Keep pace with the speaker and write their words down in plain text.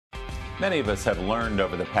Many of us have learned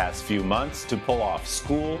over the past few months to pull off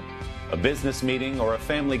school, a business meeting, or a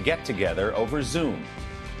family get-together over Zoom.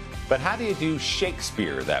 But how do you do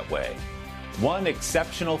Shakespeare that way? One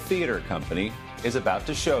exceptional theater company is about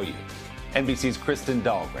to show you. NBC's Kristen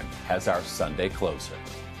Dahlgren has our Sunday closer.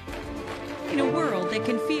 In a world that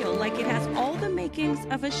can feel like it has all the makings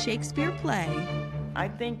of a Shakespeare play. I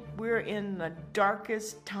think we're in the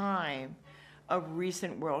darkest time of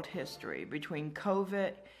recent world history between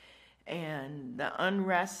COVID and the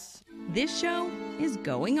unrest. This show is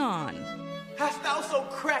going on. Hast thou so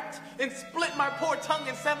cracked and split my poor tongue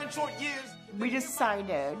in 7 short years? We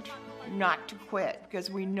decided not to quit because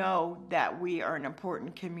we know that we are an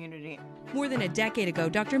important community. More than a decade ago,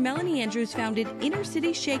 Dr. Melanie Andrews founded Inner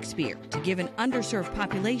City Shakespeare to give an underserved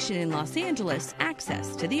population in Los Angeles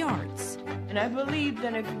access to the arts. And I believe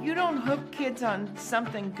that if you don't hook kids on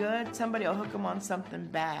something good, somebody will hook them on something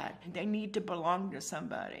bad. They need to belong to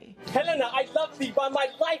somebody. Helena, I love thee. By my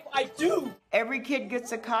life, I do. Every kid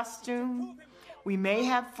gets a costume. We may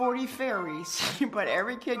have 40 fairies, but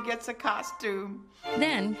every kid gets a costume.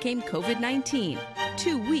 Then came COVID-19,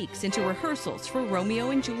 2 weeks into rehearsals for Romeo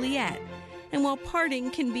and Juliet. And while parting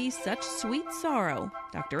can be such sweet sorrow,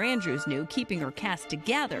 Dr. Andrews knew keeping her cast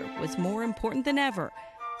together was more important than ever.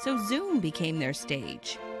 So Zoom became their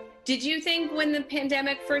stage. Did you think when the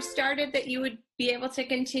pandemic first started that you would be able to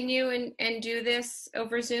continue and do this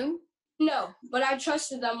over Zoom? No, but I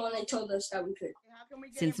trusted them when they told us that we could.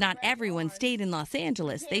 Since not everyone stayed in Los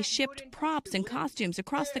Angeles, they shipped props and costumes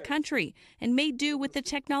across the country and made do with the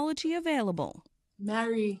technology available.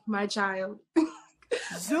 Marry my child.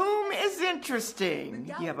 Zoom is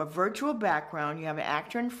interesting. You have a virtual background, you have an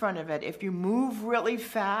actor in front of it. If you move really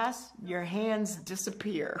fast, your hands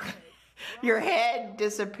disappear. Your head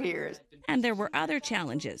disappears. And there were other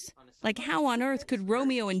challenges, like how on earth could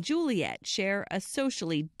Romeo and Juliet share a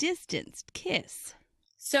socially distanced kiss?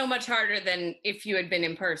 So much harder than if you had been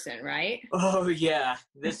in person, right? Oh, yeah.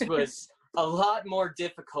 This was a lot more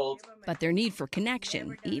difficult. But their need for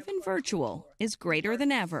connection, even virtual, is greater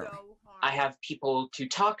than ever. I have people to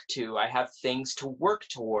talk to. I have things to work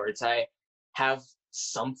towards. I have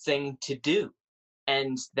something to do.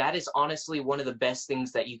 And that is honestly one of the best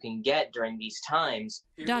things that you can get during these times.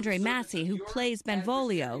 Dondre Massey, who plays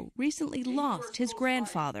Benvolio, recently lost his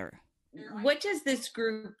grandfather. What does this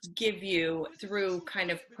group give you through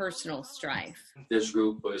kind of personal strife? This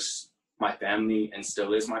group was my family and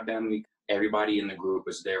still is my family. Everybody in the group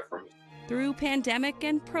was there for me. Through pandemic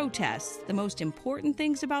and protests, the most important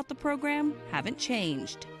things about the program haven't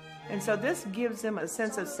changed. And so this gives them a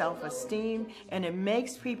sense of self-esteem, and it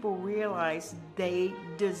makes people realize they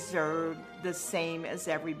deserve the same as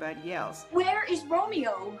everybody else. Where is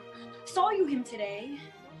Romeo? Saw you him today.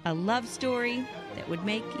 A love story that would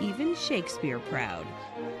make even Shakespeare proud.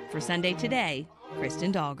 For Sunday Today,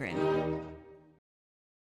 Kristen Dahlgren.